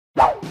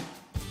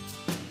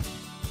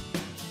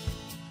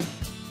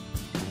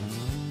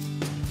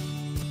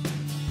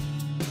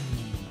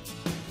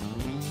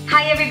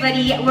Hi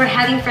everybody, we're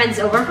having friends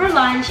over for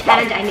lunch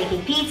and I'm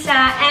making pizza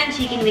and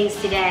chicken wings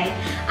today.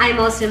 I'm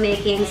also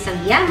making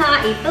some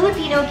yama, a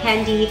Filipino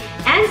candy,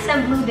 and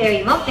some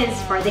blueberry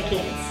muffins for the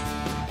kids.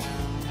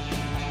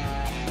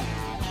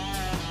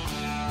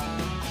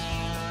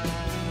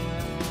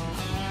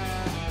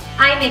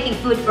 I'm making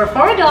food for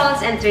 4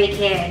 adults and 3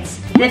 kids.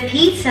 The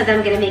pizza that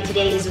I'm gonna make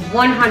today is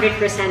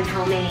 100%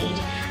 homemade.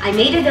 I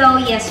made a dough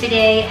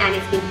yesterday and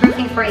it's been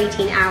proofing for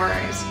 18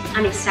 hours.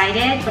 I'm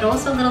excited but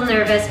also a little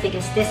nervous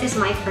because this is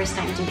my first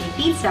time to make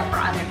pizza for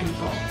other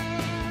people.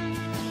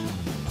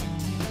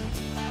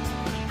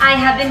 I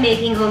have been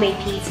making homemade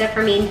pizza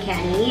for me and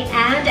Kenny,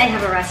 and I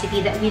have a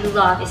recipe that we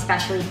love,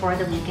 especially for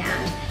the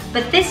weekend.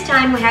 But this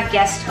time we have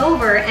guests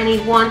over and I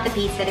want the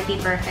pizza to be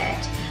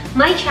perfect.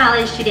 My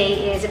challenge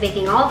today is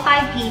baking all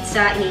 5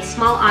 pizza in a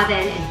small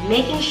oven and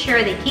making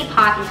sure they keep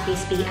hot and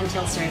crispy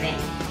until serving.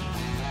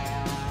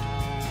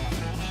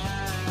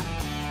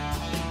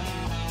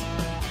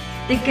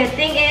 The good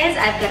thing is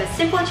I've got a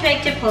simple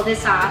trick to pull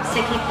this off, so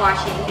keep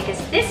watching because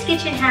this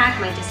kitchen hack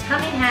might just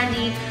come in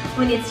handy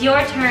when it's your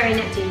turn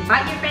to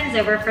invite your friends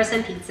over for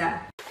some pizza.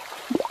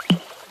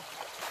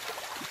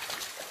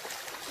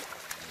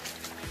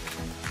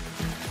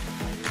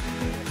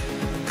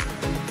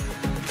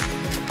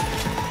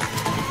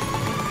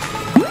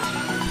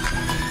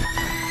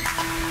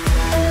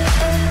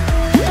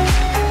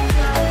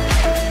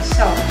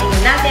 So,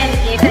 ayun natin.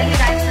 Thank you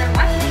guys for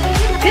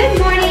watching. Good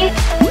morning!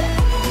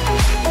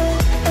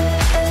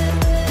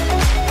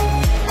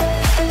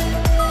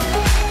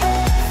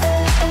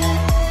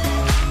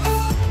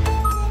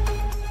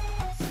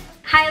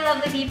 Hi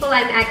lovely people,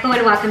 I'm Echo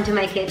and welcome to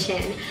my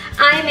kitchen.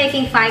 I'm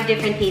making 5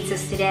 different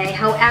pizzas today.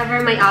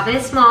 However, my oven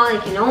is small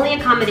and can only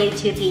accommodate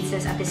 2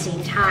 pizzas at the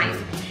same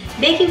time.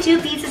 Baking 2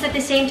 pizzas at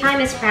the same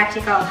time is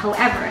practical.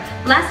 However,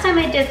 last time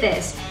I did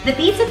this, the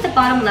pizza at the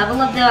bottom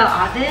level of the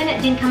oven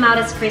didn't come out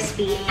as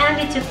crispy and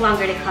it took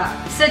longer to cook.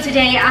 So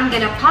today I'm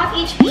gonna pop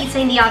each pizza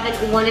in the oven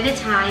one at a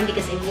time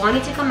because I want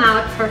it to come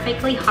out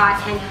perfectly hot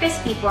and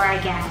crispy for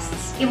our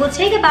guests. It will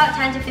take about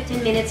 10 to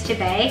 15 minutes to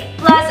bake.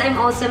 Plus, I'm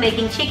also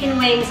making chicken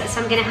wings,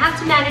 so I'm gonna have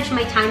to manage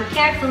my time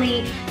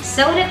carefully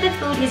so that the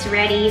food is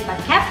ready but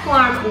kept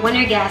warm when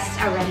our guests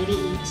are ready to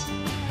eat.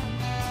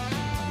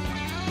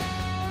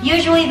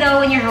 Usually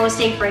though, when you're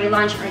hosting for a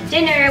lunch or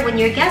dinner, when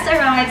your guest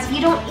arrives, you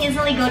don't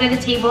easily go to the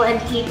table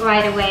and eat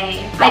right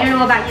away. I don't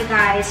know about you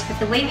guys, but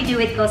the way we do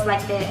it goes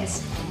like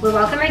this. We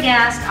welcome our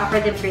guests,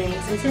 offer them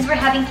drinks, and since we're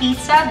having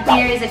pizza,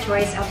 beer is a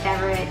choice of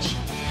beverage.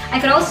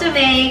 I could also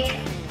make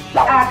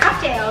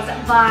cocktails,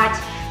 but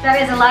that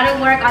is a lot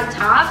of work on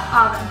top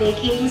of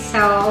baking, so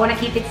I want to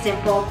keep it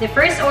simple. The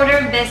first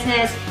order of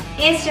business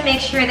is to make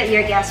sure that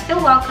your guests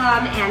feel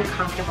welcome and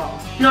comfortable.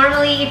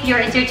 Normally, if you're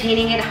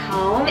entertaining at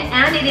home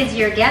and it is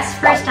your guest's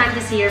first time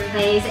to see your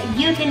place,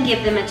 you can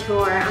give them a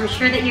tour. I'm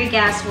sure that your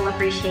guests will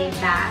appreciate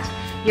that.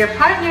 Your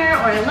partner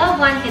or a loved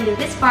one can do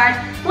this part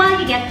while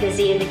you get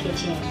busy in the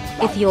kitchen.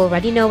 If you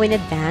already know in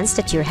advance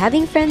that you're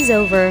having friends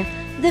over,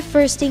 the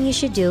first thing you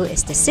should do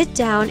is to sit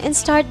down and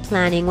start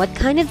planning what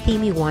kind of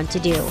theme you want to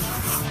do.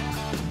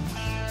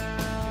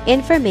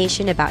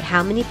 Information about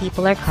how many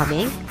people are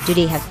coming, do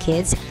they have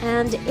kids,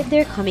 and if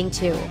they're coming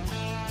too.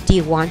 Do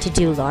you want to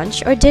do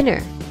lunch or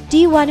dinner? Do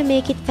you want to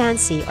make it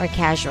fancy or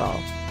casual?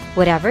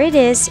 Whatever it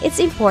is, it's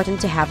important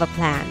to have a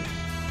plan.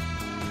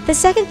 The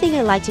second thing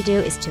I like to do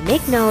is to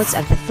make notes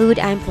of the food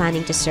I'm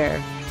planning to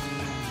serve.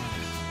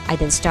 I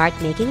then start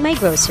making my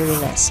grocery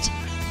list.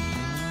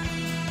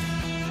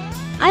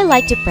 I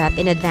like to prep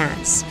in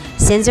advance.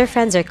 Since our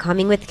friends are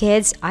coming with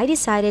kids, I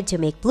decided to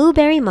make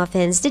blueberry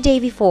muffins the day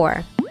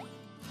before.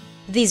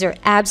 These are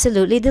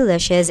absolutely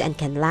delicious and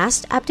can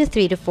last up to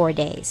 3 to 4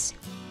 days.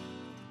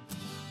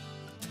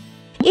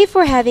 If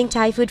we're having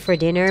Thai food for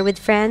dinner with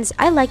friends,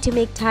 I like to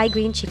make Thai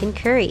green chicken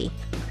curry.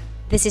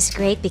 This is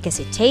great because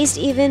it tastes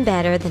even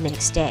better the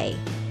next day.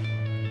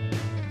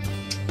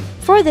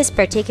 For this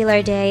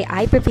particular day,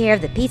 I prepare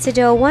the pizza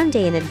dough 1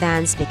 day in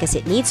advance because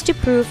it needs to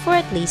proof for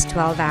at least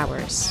 12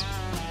 hours.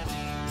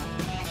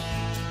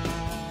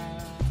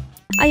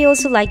 I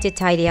also like to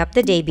tidy up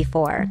the day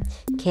before.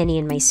 Kenny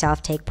and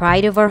myself take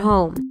pride of our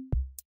home.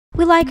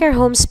 We like our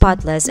home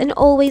spotless and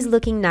always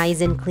looking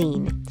nice and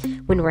clean.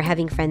 When we're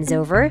having friends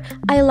over,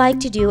 I like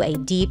to do a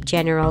deep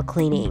general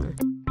cleaning.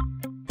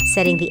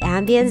 Setting the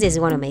ambience is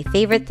one of my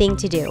favorite things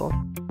to do.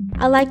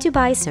 I like to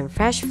buy some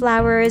fresh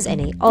flowers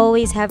and I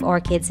always have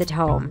orchids at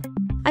home.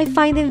 I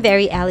find them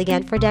very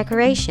elegant for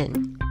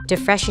decoration. To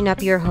freshen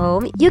up your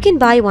home, you can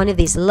buy one of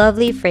these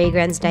lovely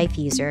fragrance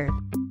diffuser.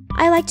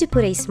 I like to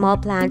put a small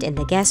plant in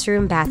the guest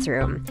room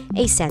bathroom,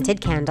 a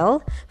scented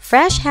candle,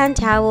 fresh hand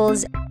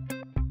towels,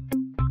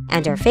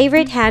 and our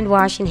favorite hand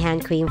wash and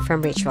hand cream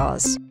from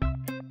Rituals.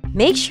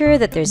 Make sure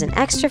that there's an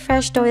extra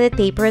fresh toilet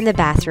paper in the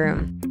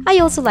bathroom. I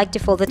also like to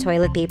fold the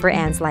toilet paper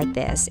ends like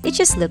this. It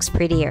just looks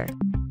prettier.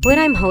 When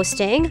I'm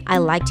hosting, I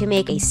like to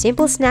make a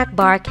simple snack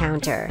bar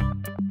counter.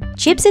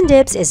 Chips and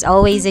dips is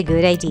always a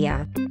good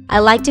idea. I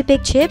like to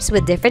pick chips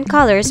with different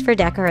colors for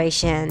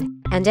decoration.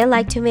 And I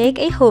like to make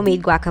a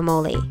homemade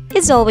guacamole.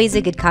 It's always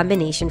a good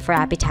combination for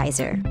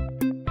appetizer.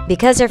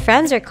 Because our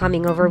friends are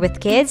coming over with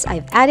kids,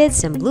 I've added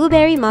some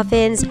blueberry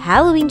muffins,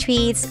 Halloween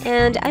treats,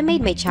 and I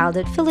made my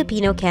childhood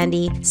Filipino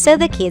candy so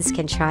the kids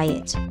can try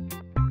it.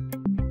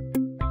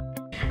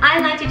 I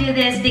like to do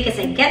this because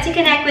I get to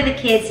connect with the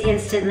kids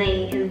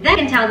instantly and then I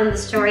can tell them the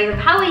story of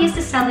how I used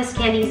to sell these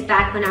candies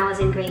back when I was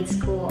in grade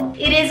school.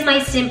 It is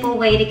my simple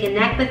way to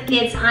connect with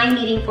kids I'm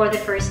meeting for the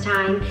first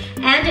time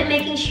and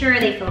making sure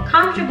they feel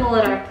comfortable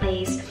at our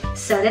place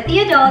so that the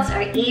adults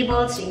are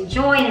able to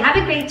enjoy and have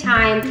a great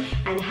time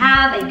and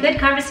have a good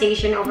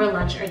conversation over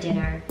lunch or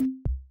dinner.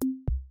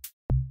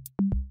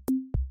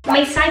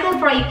 My cycle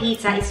for a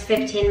pizza is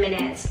 15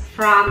 minutes,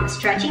 from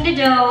stretching the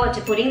dough to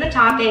putting the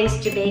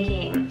toppings to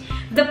baking.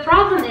 The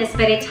problem is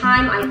by the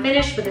time I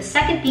finish with the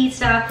second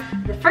pizza,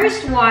 the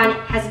first one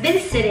has been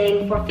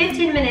sitting for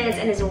 15 minutes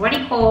and is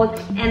already cold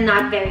and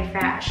not very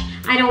fresh.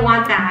 I don't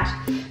want that.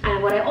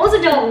 And what I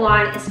also don't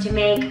want is to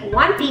make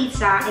one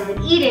pizza and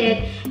then eat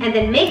it and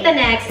then make the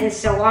next and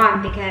so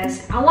on,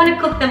 because I want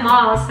to cook them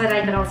all so that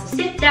I can also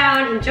sit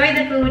down, enjoy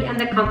the food and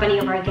the company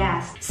of our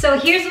guests. So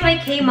here's what I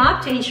came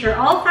up to ensure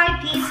all 5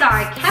 pizzas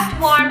are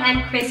kept warm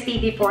and crispy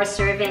before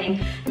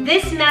serving.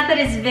 This method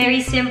is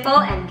very simple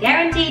and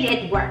guaranteed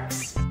it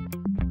works.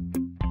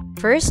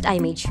 First, I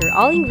made sure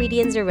all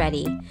ingredients are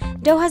ready.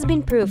 Dough has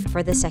been proofed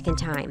for the second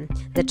time.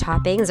 The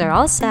toppings are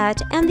all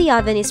set and the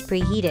oven is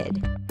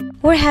preheated.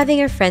 We're having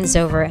our friends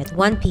over at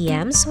 1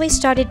 p.m. so I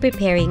started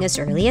preparing as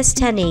early as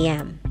 10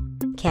 a.m.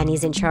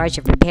 Kenny's in charge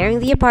of preparing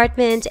the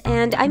apartment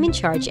and I'm in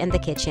charge in the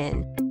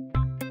kitchen.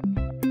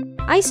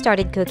 I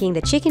started cooking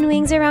the chicken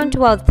wings around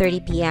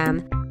 12:30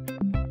 p.m.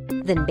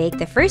 Then baked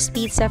the first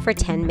pizza for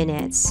 10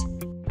 minutes.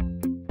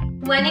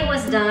 When it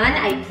was done,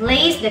 I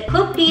placed the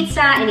cooked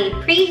pizza in a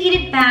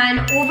preheated pan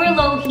over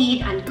low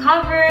heat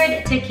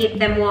uncovered to keep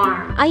them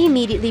warm. I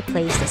immediately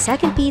placed the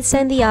second pizza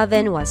in the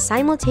oven while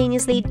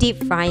simultaneously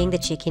deep frying the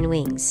chicken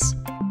wings.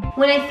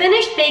 When I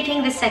finished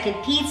baking the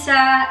second pizza,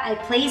 I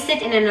placed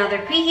it in another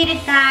preheated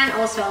pan,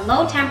 also at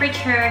low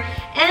temperature,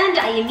 and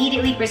I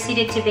immediately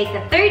proceeded to bake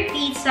the third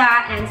pizza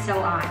and so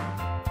on.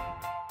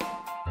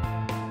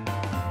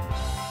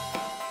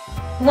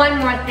 One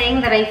more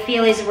thing that I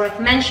feel is worth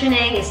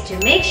mentioning is to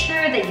make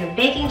sure that your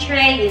baking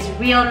tray is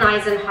real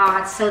nice and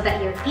hot so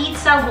that your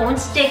pizza won't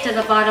stick to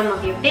the bottom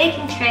of your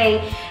baking tray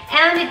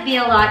and it'd be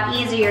a lot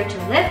easier to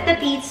lift the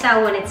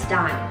pizza when it's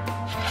done.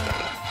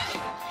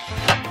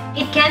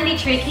 It can be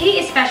tricky,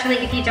 especially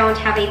if you don't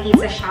have a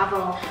pizza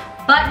shovel,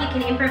 but you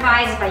can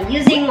improvise by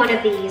using one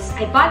of these.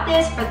 I bought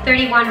this for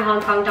 31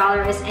 Hong Kong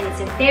dollars and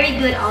it's a very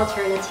good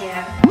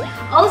alternative.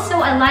 Also,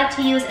 I like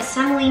to use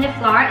semolina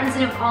flour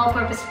instead of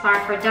all-purpose flour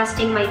for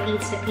dusting my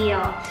pizza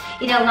peel.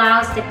 It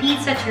allows the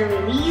pizza to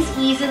release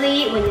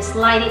easily when you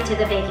slide it to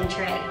the baking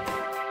tray.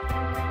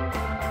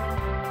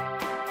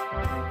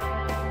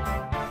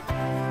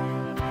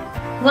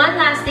 One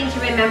last thing to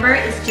remember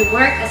is to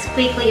work as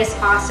quickly as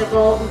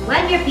possible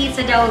when your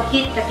pizza dough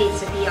hit the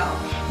pizza peel.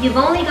 You've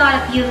only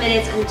got a few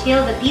minutes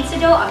until the pizza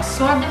dough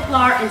absorbs the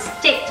flour and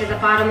stick to the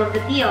bottom of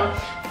the peel.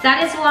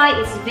 That is why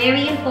it's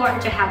very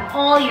important to have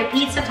all your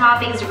pizza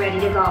toppings ready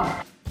to go.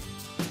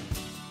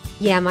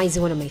 Yama is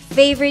one of my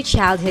favorite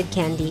childhood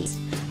candies.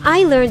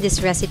 I learned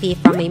this recipe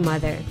from my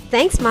mother.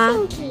 Thanks,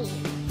 Ma!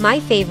 My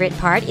favorite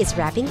part is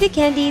wrapping the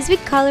candies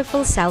with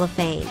colorful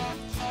cellophane.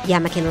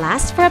 Yama can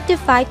last for up to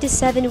 5 to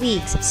 7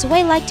 weeks, so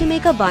I like to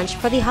make a bunch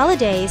for the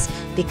holidays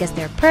because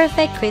they're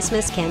perfect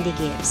Christmas candy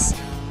gifts.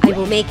 I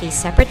will make a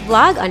separate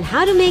vlog on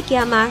how to make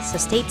Yama, so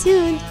stay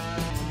tuned!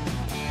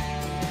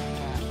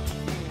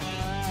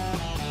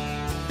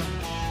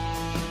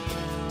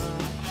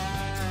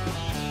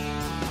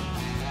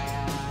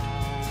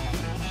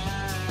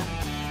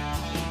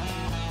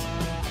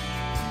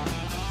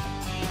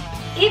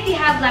 If you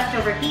have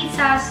leftover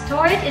pizza,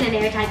 store it in an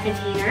airtight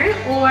container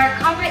or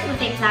cover it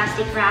with a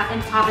plastic wrap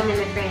and pop it in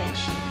the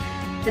fridge.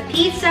 The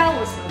pizza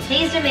will still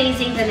taste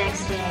amazing the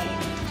next day.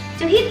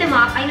 To heat them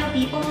up, I know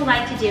people who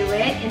like to do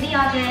it in the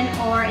oven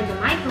or in the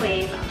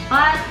microwave,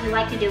 but we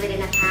like to do it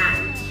in a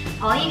pan.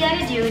 All you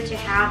gotta do to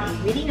have a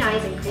really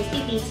nice and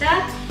crispy pizza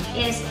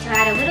is to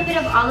add a little bit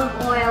of olive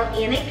oil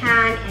in a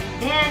pan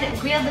and then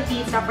grill the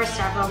pizza for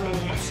several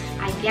minutes.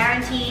 I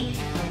guarantee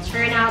it'll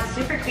turn out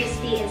super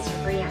crispy and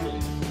super yummy.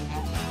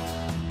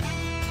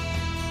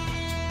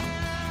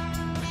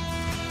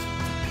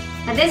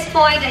 At this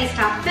point, I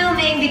stopped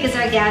filming because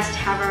our guests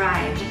have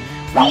arrived.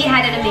 We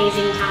had an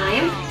amazing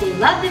time. They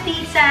loved the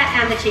pizza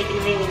and the chicken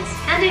wings,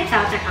 and I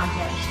felt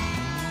accomplished.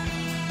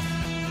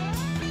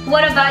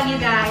 What about you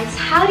guys?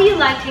 How do you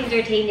like to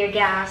entertain your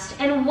guests?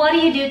 And what do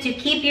you do to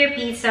keep your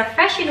pizza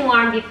fresh and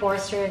warm before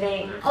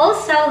serving?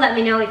 Also, let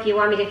me know if you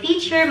want me to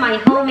feature my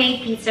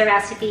homemade pizza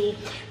recipe.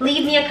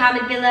 Leave me a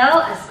comment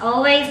below. As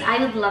always, I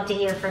would love to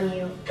hear from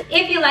you.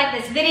 If you like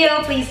this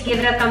video, please give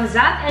it a thumbs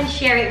up and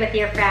share it with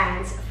your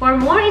friends. For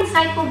more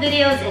insightful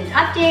videos and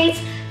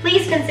updates,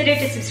 please consider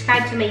to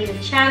subscribe to my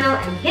YouTube channel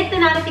and hit the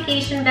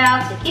notification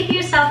bell to keep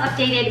yourself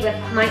updated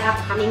with my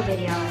upcoming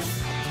videos.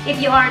 If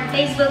you are on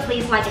Facebook,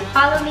 please like and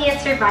follow me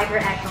at Survivor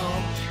Echo.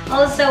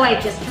 Also,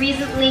 I've just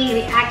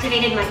recently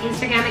reactivated my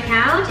Instagram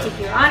account. If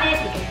you're on it,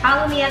 you can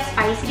follow me at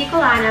Spicy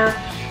Bicolana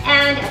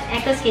and at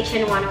Echo's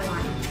Kitchen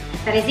 101.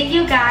 That is it,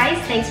 you guys.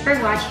 Thanks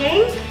for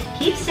watching.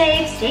 Keep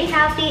safe, stay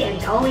healthy,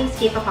 and always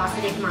keep a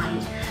positive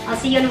mind. I'll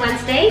see you on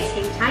Wednesday,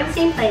 same time,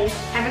 same place.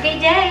 Have a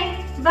great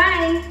day.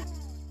 Bye!